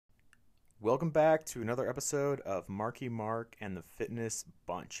Welcome back to another episode of Marky Mark and the Fitness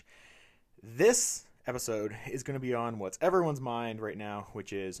Bunch. This episode is going to be on what's everyone's mind right now,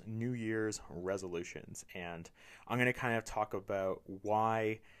 which is New Year's resolutions. And I'm going to kind of talk about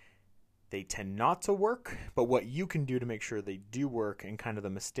why they tend not to work, but what you can do to make sure they do work and kind of the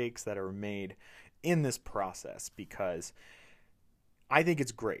mistakes that are made in this process, because I think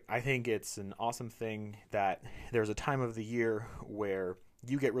it's great. I think it's an awesome thing that there's a time of the year where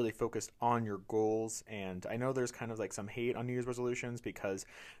you get really focused on your goals. And I know there's kind of like some hate on New Year's resolutions because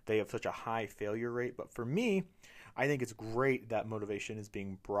they have such a high failure rate. But for me, I think it's great that motivation is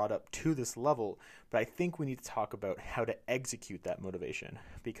being brought up to this level. But I think we need to talk about how to execute that motivation,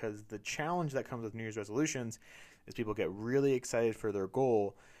 because the challenge that comes with New Year's resolutions is people get really excited for their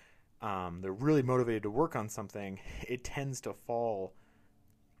goal. They're really motivated to work on something. It tends to fall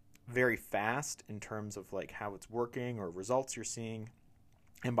very fast in terms of like how it's working or results you're seeing.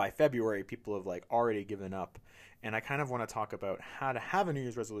 And by February, people have like already given up. And I kind of want to talk about how to have a New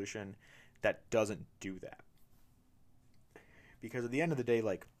Year's resolution that doesn't do that. Because at the end of the day,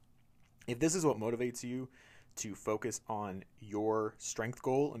 like, if this is what motivates you to focus on your strength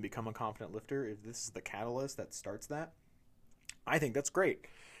goal and become a confident lifter, if this is the catalyst that starts that, I think that's great.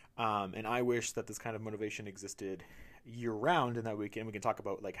 And I wish that this kind of motivation existed year round, and that we can talk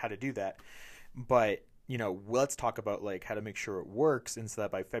about like how to do that. But let's talk about like how to make sure it works, and so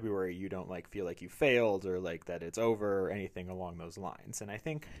that by February you don't like feel like you failed or like that it's over or anything along those lines. And I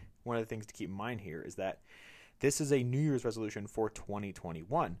think one of the things to keep in mind here is that this is a New Year's resolution for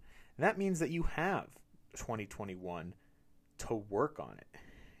 2021. And that means that you have 2021 to work on it.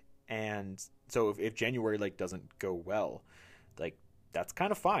 And so if January like doesn't go well, like that's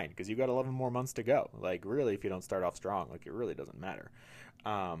kind of fine, because you got 11 more months to go. Like really, if you don't start off strong, like it really doesn't matter.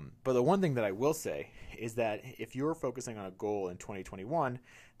 But the one thing that I will say is that if you're focusing on a goal in 2021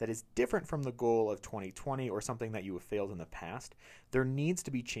 that is different from the goal of 2020 or something that you have failed in the past, there needs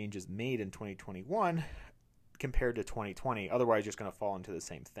to be changes made in 2021 compared to 2020. Otherwise, you're just going to fall into the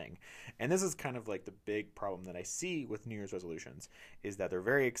same thing. And this is kind of like the big problem that I see with New Year's resolutions, is that they're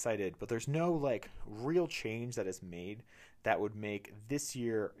very excited, but there's no like real change that is made that would make this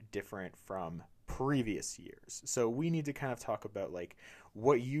year different from previous years. So we need to kind of talk about like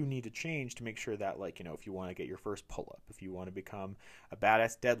what you need to change to make sure that like, if you want to get your first pull-up, if you want to become a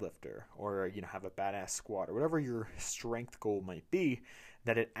badass deadlifter, or, have a badass squat, or whatever your strength goal might be,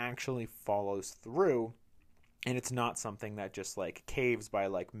 that it actually follows through. And it's not something that just like caves by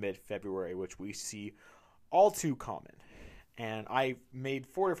like mid-February, which we see all too common. And I made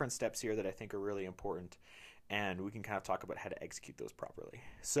 4 different steps here that I think are really important, and we can kind of talk about how to execute those properly.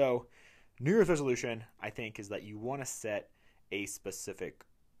 So New Year's resolution, I think, is that you want to set a specific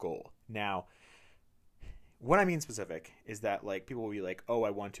goal. Now, what I mean specific is that like people will be like, oh, I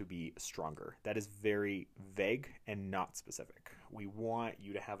want to be stronger. That is very vague and not specific. We want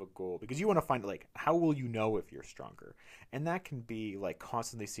you to have a goal because you want to find like, how will you know if you're stronger? And that can be like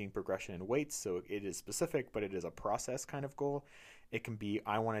constantly seeing progression in weights. So it is specific, but it is a process kind of goal. It can be,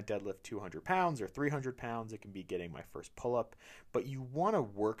 I want to deadlift 200 pounds or 300 pounds. It can be getting my first pull-up. But you want to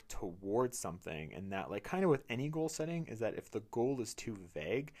work towards something. And that, like, kind of with any goal setting, is that if the goal is too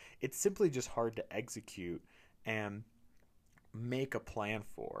vague, it's simply just hard to execute and make a plan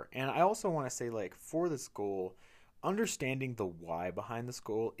for. And I also want to say, like, for this goal, understanding the why behind this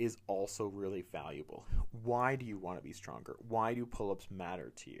goal is also really valuable. Why do you want to be stronger? Why do pull-ups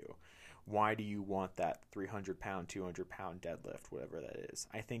matter to you? Why do you want that 300 pound, 200 pound deadlift, whatever that is?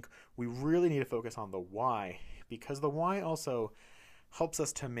 I think we really need to focus on the why, because the why also helps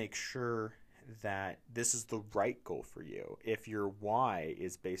us to make sure that this is the right goal for you. If your why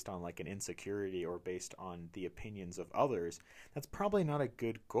is based on like an insecurity or based on the opinions of others, that's probably not a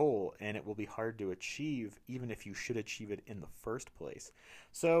good goal, and it will be hard to achieve even if you should achieve it in the first place.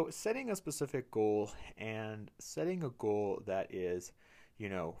 So setting a specific goal, and setting a goal that is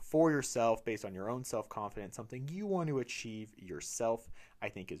for yourself, based on your own self-confidence, something you want to achieve yourself, I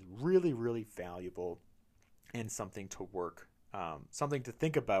think is really, really valuable, and something to work, something to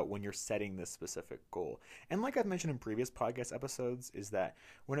think about when you're setting this specific goal. And like I've mentioned in previous podcast episodes, is that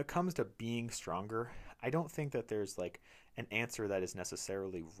when it comes to being stronger, I don't think that there's like an answer that is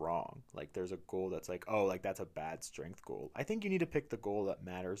necessarily wrong. Like there's a goal that's like, oh, like that's a bad strength goal. I think you need to pick the goal that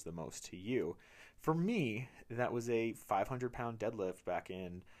matters the most to you. For me, that was a 500-pound deadlift back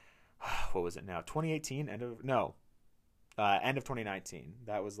in, what was it now, 2018? End of 2019.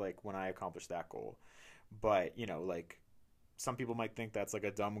 That was like when I accomplished that goal. But, like some people might think that's like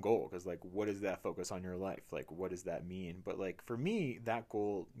a dumb goal, because like, what does that focus on your life? Like, what does that mean? But like for me, that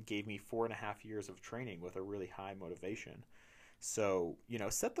goal gave me 4.5 years of training with a really high motivation. So,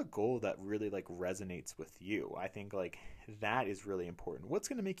 set the goal that really like resonates with you. I think like that is really important. What's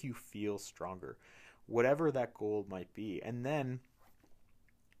going to make you feel stronger? Whatever that goal might be. And then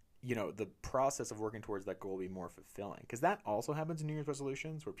the process of working towards that goal will be more fulfilling, because that also happens in New Year's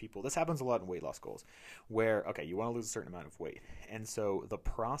resolutions where this happens a lot in weight loss goals where, okay, you want to lose a certain amount of weight. And so the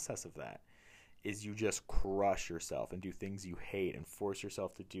process of that is you just crush yourself and do things you hate and force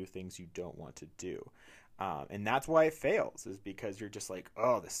yourself to do things you don't want to do. And that's why it fails, is because you're just like,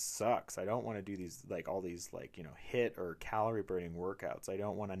 oh, this sucks. I don't want to do these, like all these like, HIIT or calorie burning workouts. I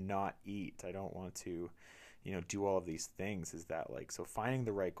don't want to not eat. I don't want to, do all of these things. Is that like, so finding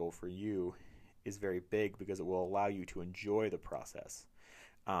the right goal for you is very big, because it will allow you to enjoy the process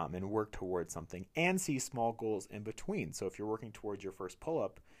and work towards something and see small goals in between. So if you're working towards your first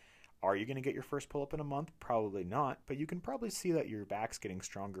pull-up, are you going to get your first pull-up in a month? Probably not, but you can probably see that your back's getting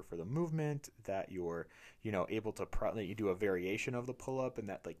stronger for the movement, that you're, able to you do a variation of the pull-up, and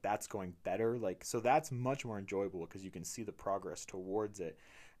that like that's going better. Like, so that's much more enjoyable because you can see the progress towards it,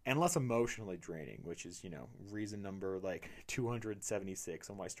 and less emotionally draining, which is, reason number like 276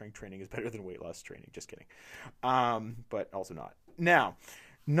 on why strength training is better than weight loss training. Just kidding. But also not. Now,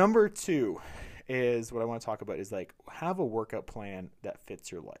 number 2 is what I want to talk about is like, have a workout plan that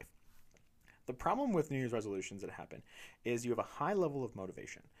fits your life. The problem with New Year's resolutions that happen is you have a high level of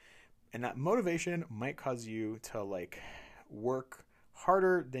motivation, and that motivation might cause you to like work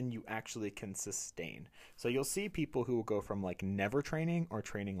harder than you actually can sustain. So you'll see people who will go from like never training or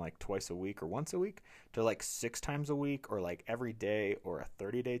training like twice a week or once a week to like 6 times a week or like every day or a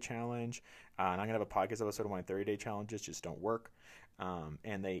 30-day challenge. And I'm going to have a podcast episode on why 30-day challenges just don't work.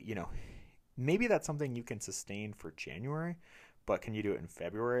 And they, maybe that's something you can sustain for January, but can you do it in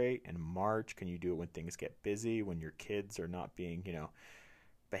February and March? Can you do it when things get busy, when your kids are not being,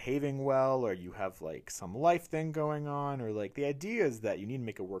 behaving well, or you have like some life thing going on? Or like, the idea is that you need to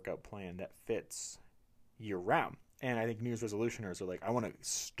make a workout plan that fits year round. And I think New Year's resolutioners are like, I want to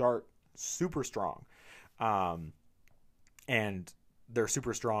start super strong. And their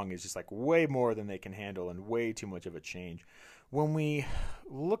super strong is just like way more than they can handle and way too much of a change. When we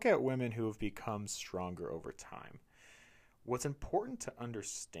look at women who have become stronger over time, what's important to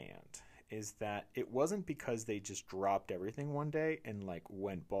understand is that it wasn't because they just dropped everything one day and like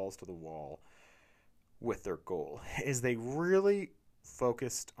went balls to the wall with their goal. Is they really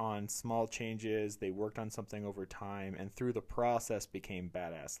focused on small changes, they worked on something over time, and through the process became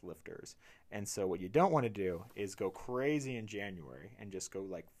badass lifters. And so what you don't want to do is go crazy in January and just go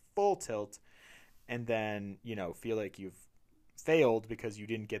like full tilt, and then, feel like you've failed because you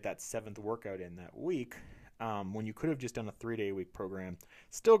didn't get that 7th workout in that week. When you could have just done a 3-day-a-week program,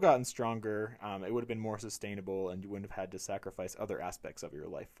 still gotten stronger, it would have been more sustainable, and you wouldn't have had to sacrifice other aspects of your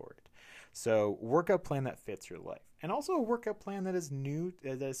life for it. So workout plan that fits your life, and also a workout plan that is new,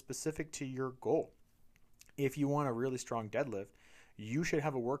 that is specific to your goal. If you want a really strong deadlift, you should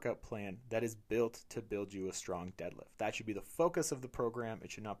have a workout plan that is built to build you a strong deadlift. That should be the focus of the program.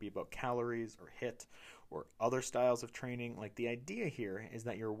 It should not be about calories or HIIT or other styles of training. Like, the idea here is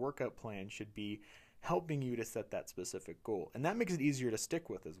that your workout plan should be helping you to set that specific goal. And that makes it easier to stick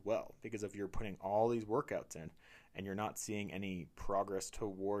with as well, because if you're putting all these workouts in and you're not seeing any progress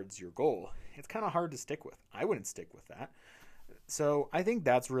towards your goal, it's kind of hard to stick with. I wouldn't stick with that. So I think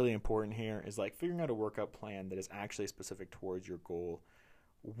that's really important here, is like figuring out a workout plan that is actually specific towards your goal,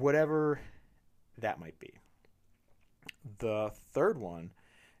 whatever that might be. The third one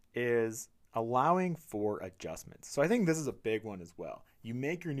is allowing for adjustments. So I think this is a big one as well. You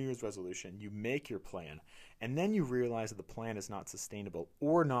make your New Year's resolution, you make your plan, and then you realize that the plan is not sustainable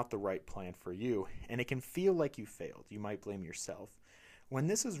or not the right plan for you, and it can feel like you failed. You might blame yourself, when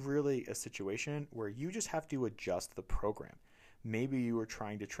this is really a situation where you just have to adjust the program. Maybe you were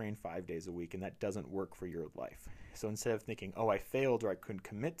trying to train 5 days a week and that doesn't work for your life. So instead of thinking, oh, I failed or I couldn't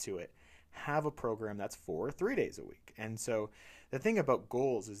commit to it, have a program that's for 3 days a week. And so the thing about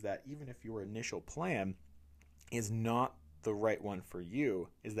goals is that even if your initial plan is not the right one for you,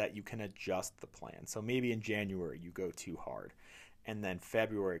 is that you can adjust the plan. So maybe in January you go too hard, and then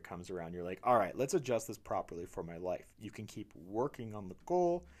February comes around, you're like, all right, let's adjust this properly for my life. You can keep working on the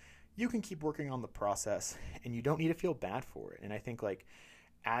goal, you can keep working on the process, and you don't need to feel bad for it. And I think like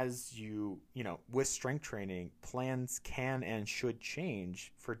as you with strength training, plans can and should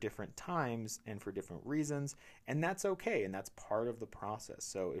change for different times and for different reasons, and that's okay, and that's part of the process.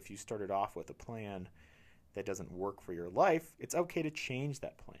 So if you started off with a plan that doesn't work for your life, it's okay to change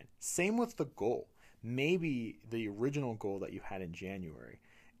that plan. Same with the goal. Maybe the original goal that you had in January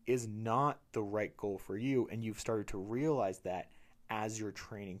is not the right goal for you, and you've started to realize that as you're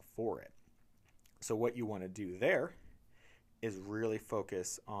training for it. So what you want to do there is really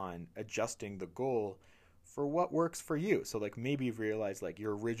focus on adjusting the goal for what works for you. So like maybe you've realized like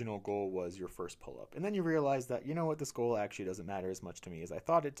your original goal was your first pull-up, and then you realize that, you know what, this goal actually doesn't matter as much to me as I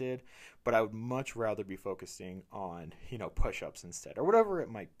thought it did, but I would much rather be focusing on, push-ups instead, or whatever it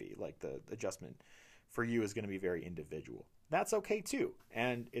might be. Like the adjustment for you is going to be very individual. That's okay too.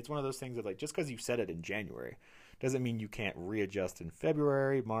 And it's one of those things that like just because you said it in January doesn't mean you can't readjust in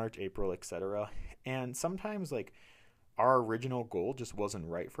February, March, April, etc. And sometimes like our original goal just wasn't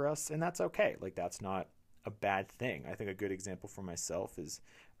right for us, and that's okay. Like that's not a bad thing. I think a good example for myself is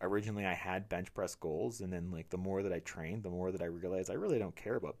originally I had bench press goals, and then like the more that I trained, the more that I realized I really don't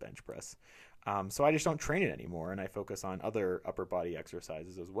care about bench press. So I just don't train it anymore, and I focus on other upper body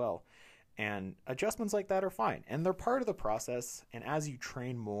exercises as well. And adjustments like that are fine, and they're part of the process. And as you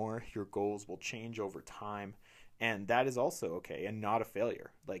train more, your goals will change over time, and that is also okay and not a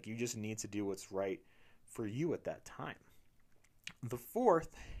failure. Like you just need to do what's right for you at that time. The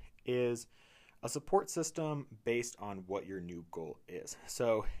fourth is a support system based on what your new goal is.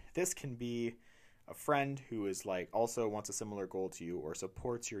 So this can be a friend who is like also wants a similar goal to you or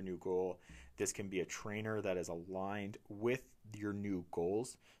supports your new goal. This can be a trainer that is aligned with your new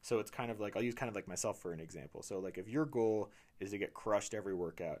goals. So it's kind of like, I'll use kind of like myself for an example. So like if your goal is to get crushed every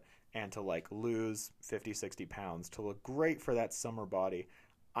workout and to like lose 50, 60 pounds to look great for that summer body,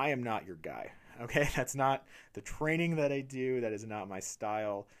 I am not your guy. Okay, that's not the training that I do. That is not my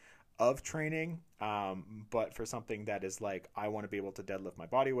style of training, but for something that is like, I want to be able to deadlift my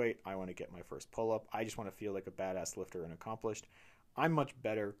body weight, I want to get my first pull-up, I just want to feel like a badass lifter and accomplished, I'm much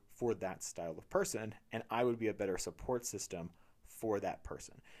better for that style of person, and I would be a better support system for that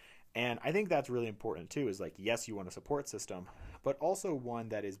person. And I think that's really important too, is like, yes, you want a support system, but also one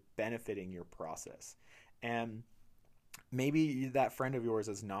that is benefiting your process. And maybe that friend of yours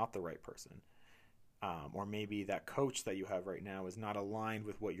is not the right person. Or maybe that coach that you have right now is not aligned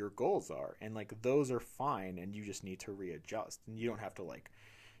with what your goals are. And like those are fine, and you just need to readjust. And you don't have to like,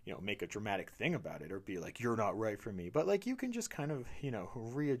 make a dramatic thing about it or be like, you're not right for me. But like you can just kind of,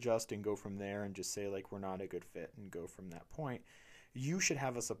 readjust and go from there and just say like, we're not a good fit, and go from that point. You should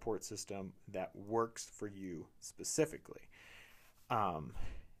have a support system that works for you specifically.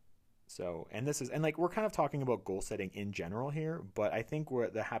 And like we're kind of talking about goal setting in general here, but I think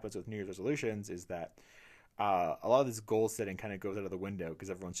what that happens with New Year's resolutions is that a lot of this goal setting kind of goes out of the window because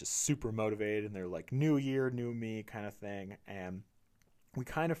everyone's just super motivated and they're like, new year, new me kind of thing. And we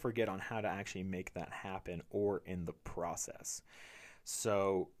kind of forget on how to actually make that happen or in the process.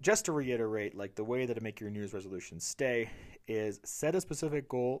 So just to reiterate, like the way that to make your New Year's resolutions stay is set a specific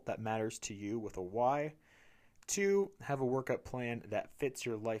goal that matters to you with a why. 2, have a workout plan that fits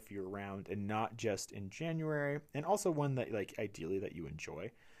your life year round and not just in January, and also one that like ideally that you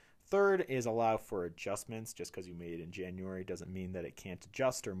enjoy. 3rd is allow for adjustments. Just because you made it in January doesn't mean that it can't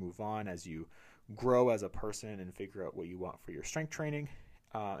adjust or move on as you grow as a person and figure out what you want for your strength training.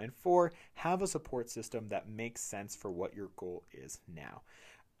 And 4, have a support system that makes sense for what your goal is now.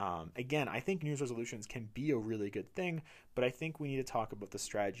 Again, I think New Year's resolutions can be a really good thing, but I think we need to talk about the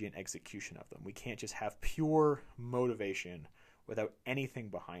strategy and execution of them. We can't just have pure motivation without anything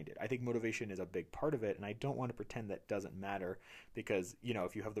behind it. I think motivation is a big part of it, and I don't want to pretend that doesn't matter because,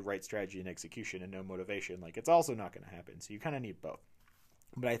 if you have the right strategy and execution and no motivation, like it's also not going to happen. So you kind of need both.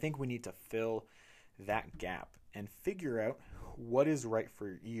 But I think we need to fill that gap and figure out what is right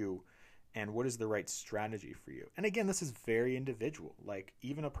for you and what is the right strategy for you. And again, this is very individual. Like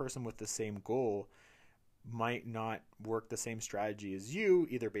even a person with the same goal might not work the same strategy as you,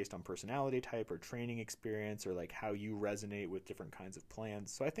 either based on personality type or training experience or like how you resonate with different kinds of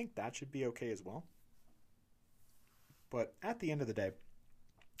plans. So I think that should be okay as well. But at the end of the day,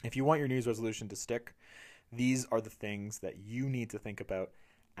 if you want your New Year's resolution to stick, these are the things that you need to think about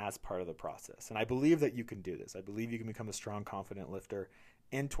as part of the process. And I believe that you can do this. I believe you can become a strong, confident lifter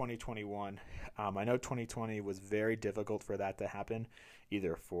in 2021. I know 2020 was very difficult for that to happen,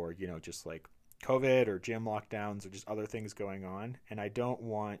 either for, just like COVID or gym lockdowns or just other things going on. And I don't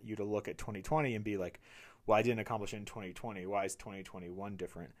want you to look at 2020 and be like, well, I didn't accomplish it in 2020. Why is 2021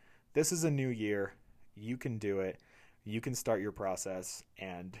 different? This is a new year. You can do it. You can start your process.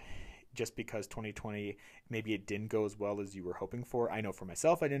 And just because 2020, maybe it didn't go as well as you were hoping for. I know for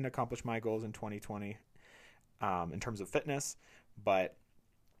myself, I didn't accomplish my goals in 2020 in terms of fitness, but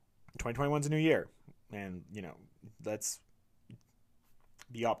 2021 is a new year, and let's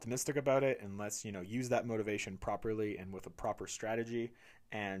be optimistic about it, and let's use that motivation properly and with a proper strategy,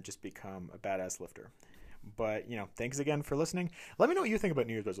 and just become a badass lifter. But thanks again for listening. Let me know what you think about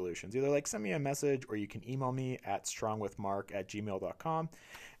New Year's resolutions. Either like send me a message or you can email me at strongwithmark@gmail.com.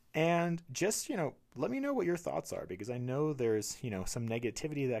 And just, let me know what your thoughts are, because I know there's, some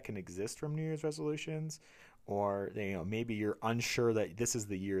negativity that can exist from New Year's resolutions, or, maybe you're unsure that this is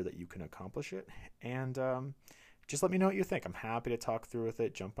the year that you can accomplish it. And just let me know what you think. I'm happy to talk through with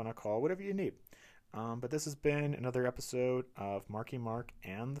it, jump on a call, whatever you need. But this has been another episode of Marky Mark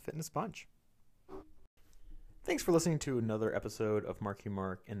and the Fitness Bunch. Thanks for listening to another episode of Marky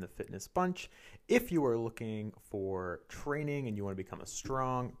Mark and the Fitness Bunch. If you are looking for training and you want to become a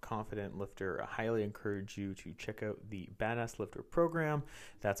strong, confident lifter, I highly encourage you to check out the Badass Lifter program.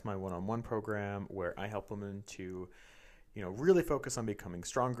 That's my one-on-one program where I help women to really focus on becoming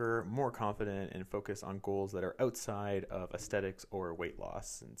stronger, more confident, and focus on goals that are outside of aesthetics or weight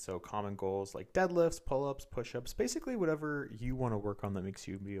loss. And so common goals like deadlifts, pull-ups, push-ups, basically whatever you want to work on that makes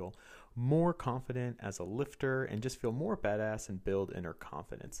you feel more confident as a lifter and just feel more badass and build inner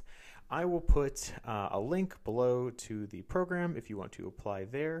confidence. I will put a link below to the program if you want to apply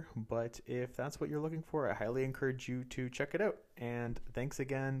there. But if that's what you're looking for, I highly encourage you to check it out. And thanks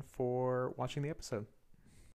again for watching the episode.